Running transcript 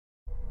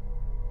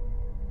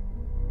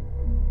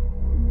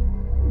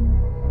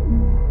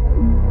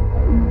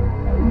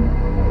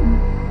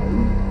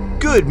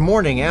Good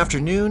morning,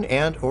 afternoon,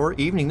 and or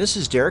evening. This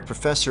is Derek,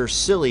 Professor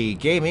Silly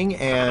Gaming,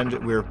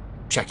 and we're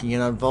checking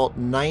in on Vault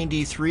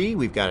 93.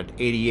 We've got an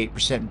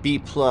 88% B+.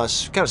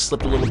 Kind of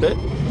slipped a little bit.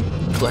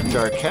 Collect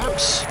our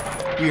caps.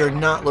 We are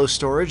not low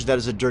storage. That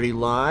is a dirty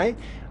lie.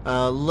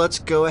 Let's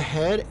go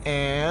ahead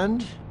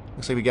and...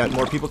 Looks like we got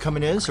more people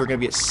coming in, so we're going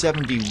to be at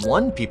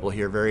 71 people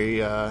here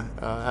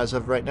as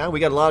of right now. We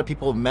got a lot of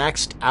people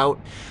maxed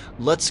out.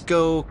 Let's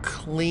go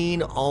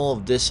clean all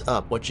of this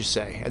up, what you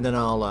say, and then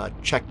I'll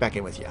check back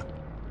in with you.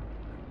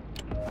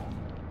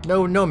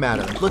 No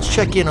matter. Let's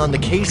check in on the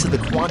case of the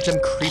Quantum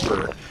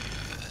Creeper.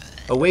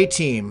 Away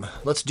team,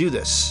 let's do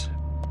this.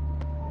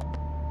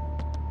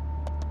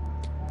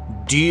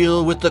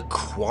 Deal with the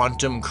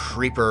Quantum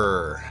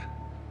Creeper.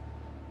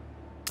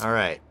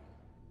 Alright.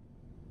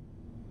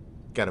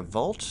 Got a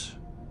vault.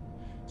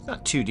 It's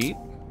not too deep.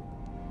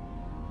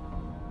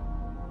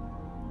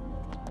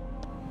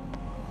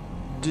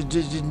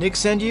 Did Nick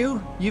send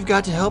you? You've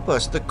got to help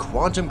us. The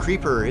Quantum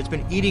Creeper. It's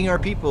been eating our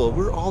people.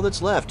 We're all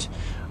that's left.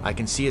 I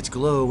can see its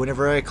glow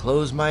whenever I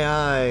close my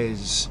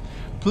eyes.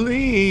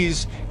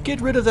 Please,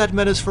 get rid of that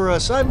menace for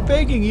us. I'm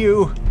begging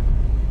you.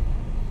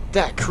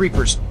 That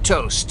creeper's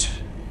toast.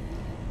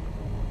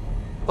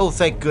 Oh,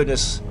 thank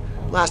goodness.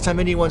 Last time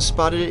anyone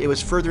spotted it, it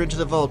was further into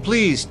the vault.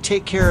 Please,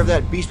 take care of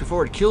that beast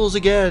before it kills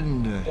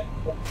again.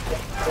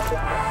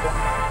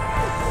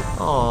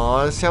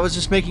 Aw, I was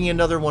just making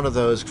another one of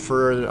those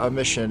for a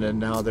mission, and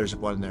now there's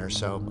one there,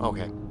 so,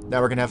 okay.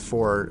 Now we're gonna have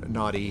 4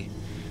 naughty,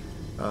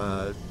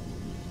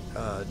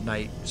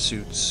 night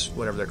suits,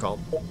 whatever they're called.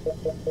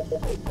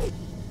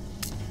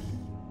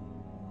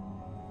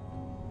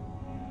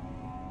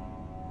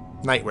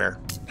 Nightwear.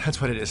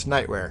 That's what it is,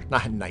 nightwear,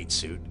 not a night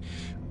suit.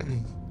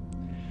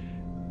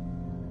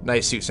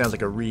 Night suit sounds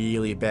like a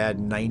really bad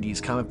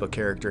 90s comic book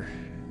character.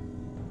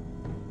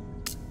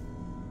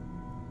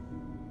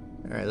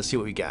 Alright, let's see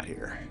what we got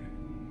here.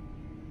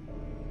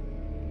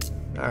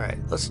 Alright,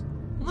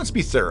 let's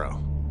be thorough.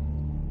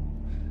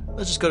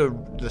 Let's just go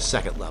to the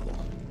second level.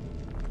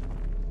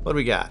 What do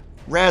we got?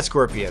 Rad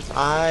scorpions.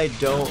 I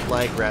don't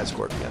like rad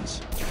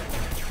scorpions.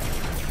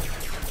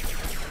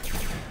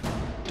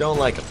 Don't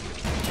like them.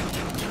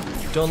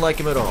 Don't like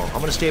them at all. I'm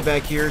going to stay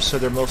back here so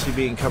they're mostly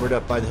being covered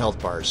up by the health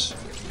bars.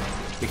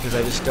 Because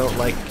I just don't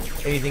like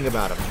anything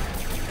about them.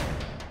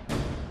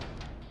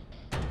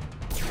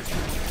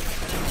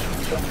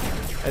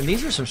 And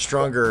these are some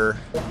stronger...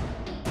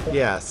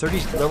 Yeah,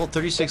 level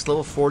 36,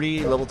 level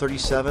 40, level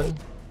 37.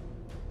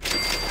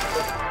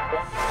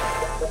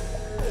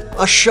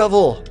 A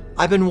shovel!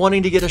 I've been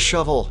wanting to get a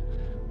shovel.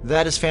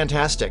 That is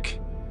fantastic.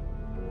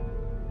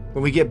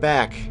 When we get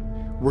back,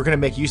 we're going to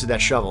make use of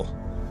that shovel.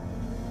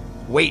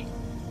 Wait.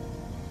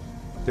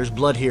 There's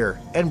blood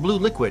here. And blue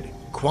liquid.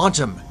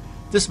 Quantum.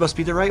 This must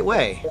be the right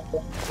way.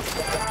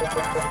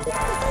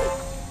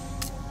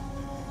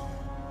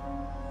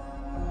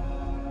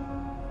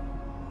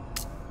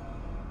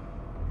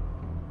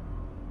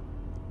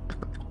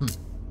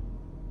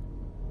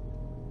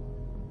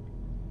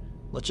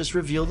 Let's just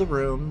reveal the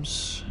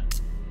rooms.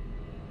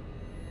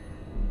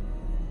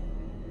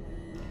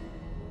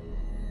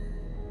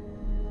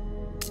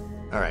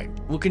 Alright,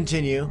 we'll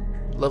continue.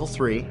 Level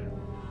 3.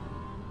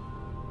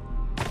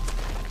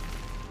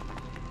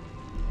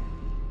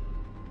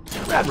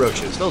 Rad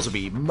roaches, those will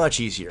be much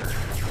easier.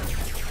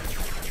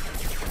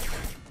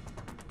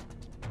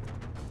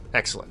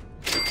 Excellent.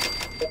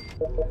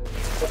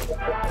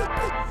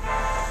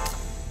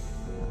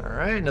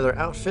 Alright, another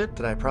outfit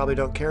that I probably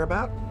don't care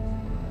about.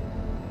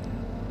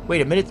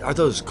 Wait a minute, are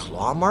those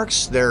claw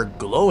marks? They're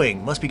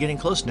glowing. Must be getting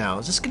close now.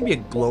 Is this going to be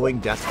a glowing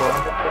death claw?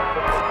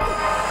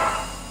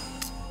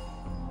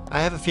 I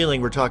have a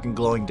feeling we're talking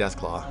glowing death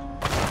claw.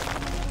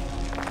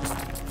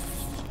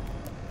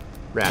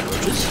 Rad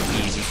roaches,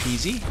 easy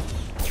peasy.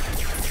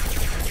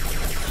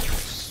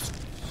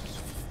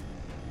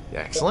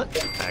 Excellent,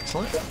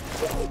 excellent.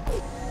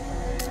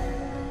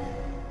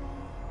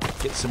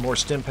 Get some more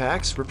stim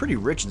packs. We're pretty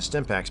rich in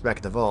stim packs back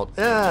at the vault.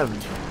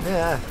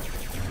 Yeah.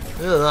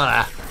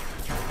 Ugh.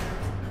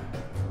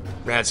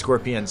 Rad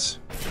scorpions.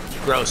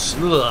 Gross.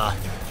 Ugh.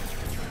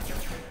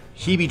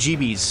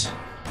 Heebie-jeebies.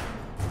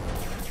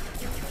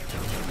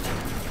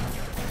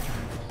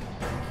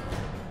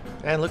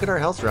 And look at our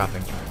health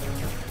dropping.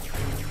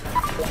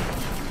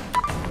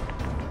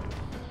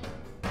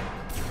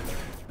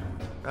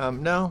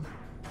 No.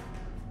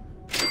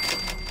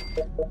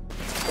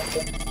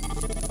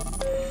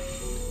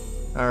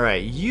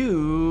 Alright,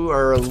 you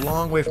are a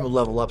long way from a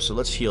level up, so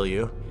let's heal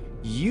you.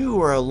 You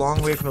are a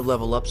long way from a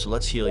level up, so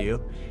let's heal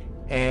you.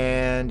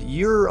 And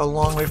you're a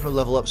long way from a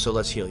level up, so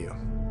let's heal you.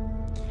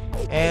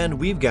 And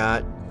we've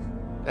got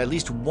at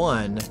least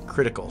 1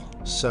 critical.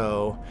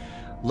 So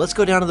let's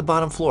go down to the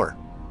bottom floor.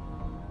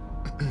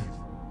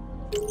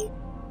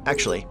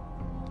 Actually,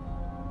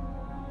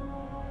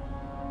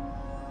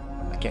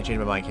 I can't change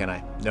my mind, can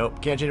I?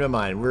 Nope, can't change my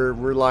mind.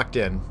 We're locked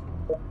in.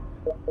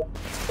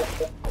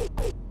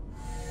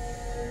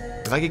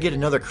 If I could get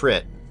another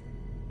crit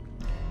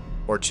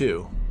or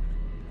 2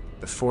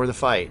 before the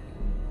fight,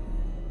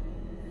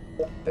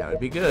 That would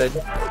be good.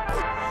 So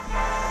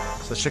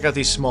let's check out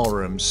these small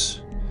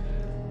rooms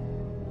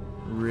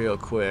real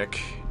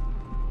quick.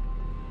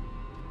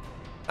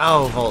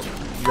 Oh, vault.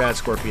 Rad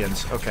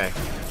scorpions. Okay.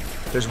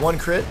 There's one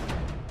crit.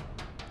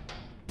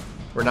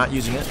 We're not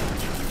using it.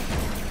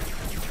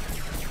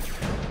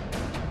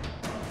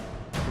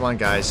 Come on,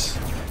 guys.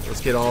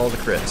 Let's get all the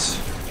crits.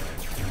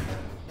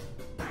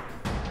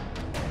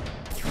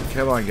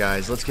 Come on,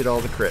 guys. Let's get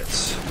all the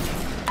crits.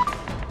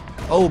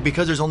 Oh,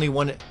 because there's only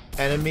one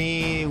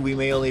enemy, we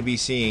may only be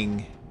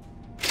seeing...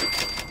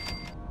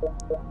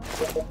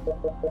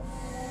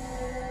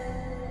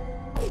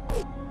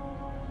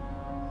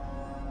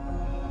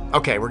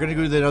 Okay, we're gonna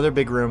go to another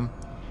big room.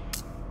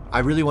 I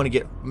really want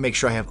to make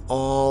sure I have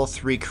all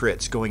 3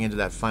 crits going into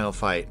that final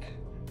fight.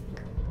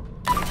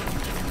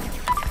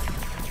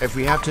 If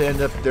we have to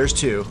end up... There's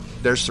 2.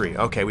 There's 3.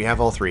 Okay, we have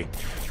all 3.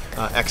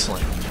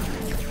 Excellent.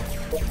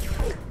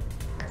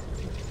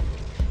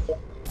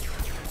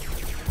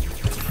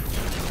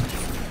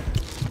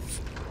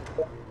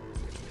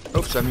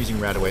 Oops, I'm using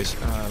Radaways.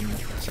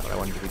 That's not what I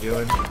wanted to be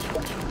doing.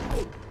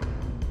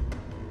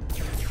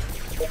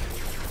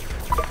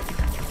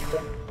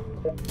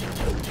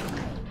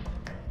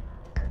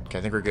 Okay,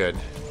 I think we're good.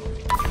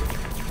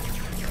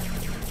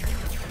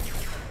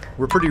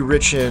 We're pretty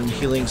rich in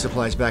healing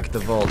supplies back at the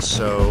vault,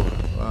 so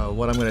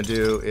what I'm going to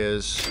do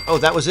is... Oh,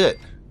 that was it!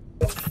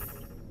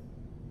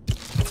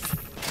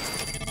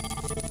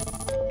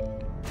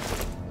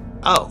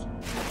 Oh.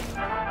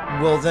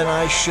 Well, then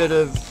I should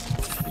have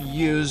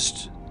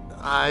used...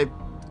 I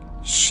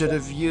should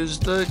have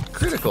used the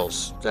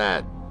criticals.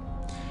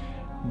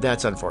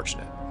 That's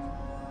unfortunate.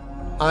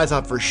 I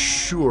thought for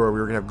sure we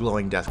were going to have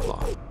glowing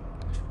Deathclaw.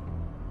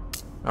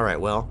 Alright,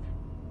 well.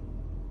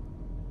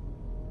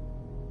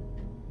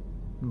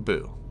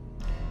 Boo.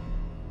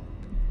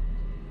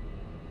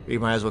 We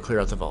might as well clear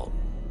out the vault.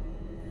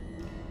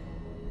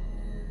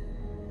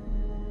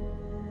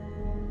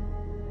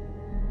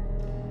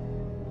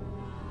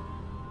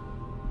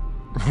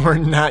 We're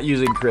not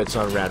using crits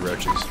on rad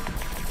roaches.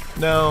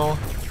 No,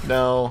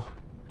 no,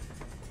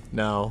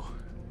 no.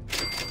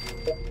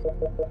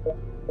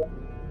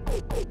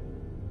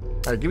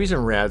 Alright, give me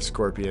some rad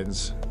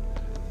scorpions.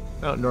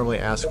 I don't normally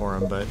ask for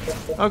them, but...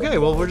 Okay,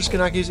 well, we're just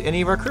gonna not use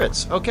any of our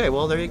crits. Okay,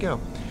 well, there you go.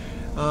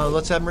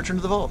 Let's have them return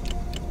to the vault.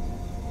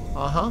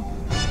 Uh-huh.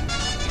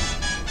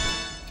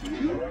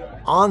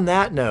 On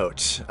that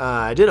note,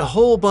 I did a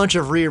whole bunch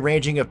of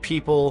rearranging of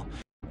people.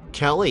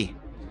 Kelly,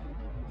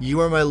 you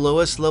are my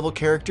lowest level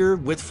character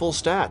with full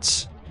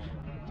stats.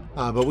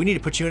 But we need to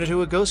put you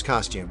into a ghost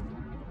costume.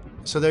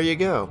 So there you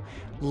go.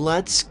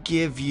 Let's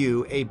give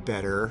you a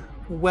better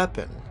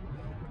weapon.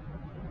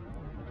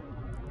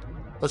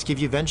 Let's give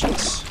you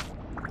Vengeance.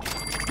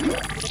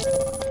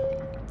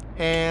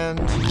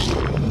 And...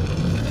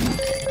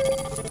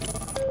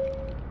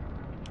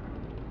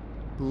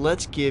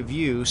 let's give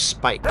you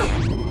Spike.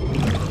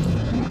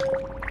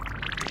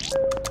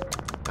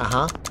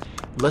 Uh-huh.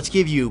 Let's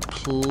give you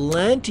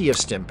plenty of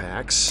stim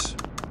packs.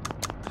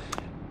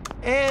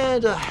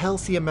 And a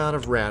healthy amount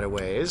of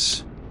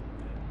Radaways.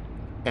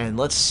 And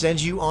let's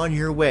send you on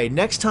your way.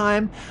 Next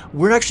time,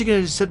 we're actually going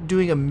to, instead of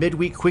doing a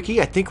midweek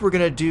quickie, I think we're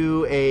going to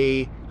do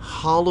a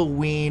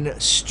Halloween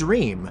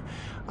stream.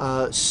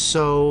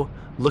 So,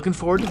 looking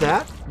forward to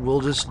that.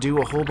 We'll just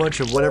do a whole bunch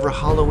of whatever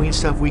Halloween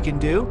stuff we can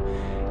do.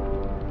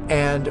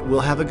 And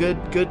we'll have a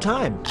good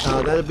time.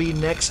 That'll be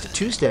next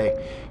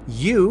Tuesday.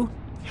 You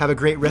have a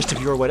great rest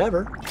of your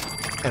whatever.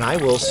 And I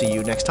will see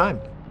you next time.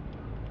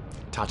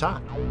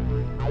 Ta-ta.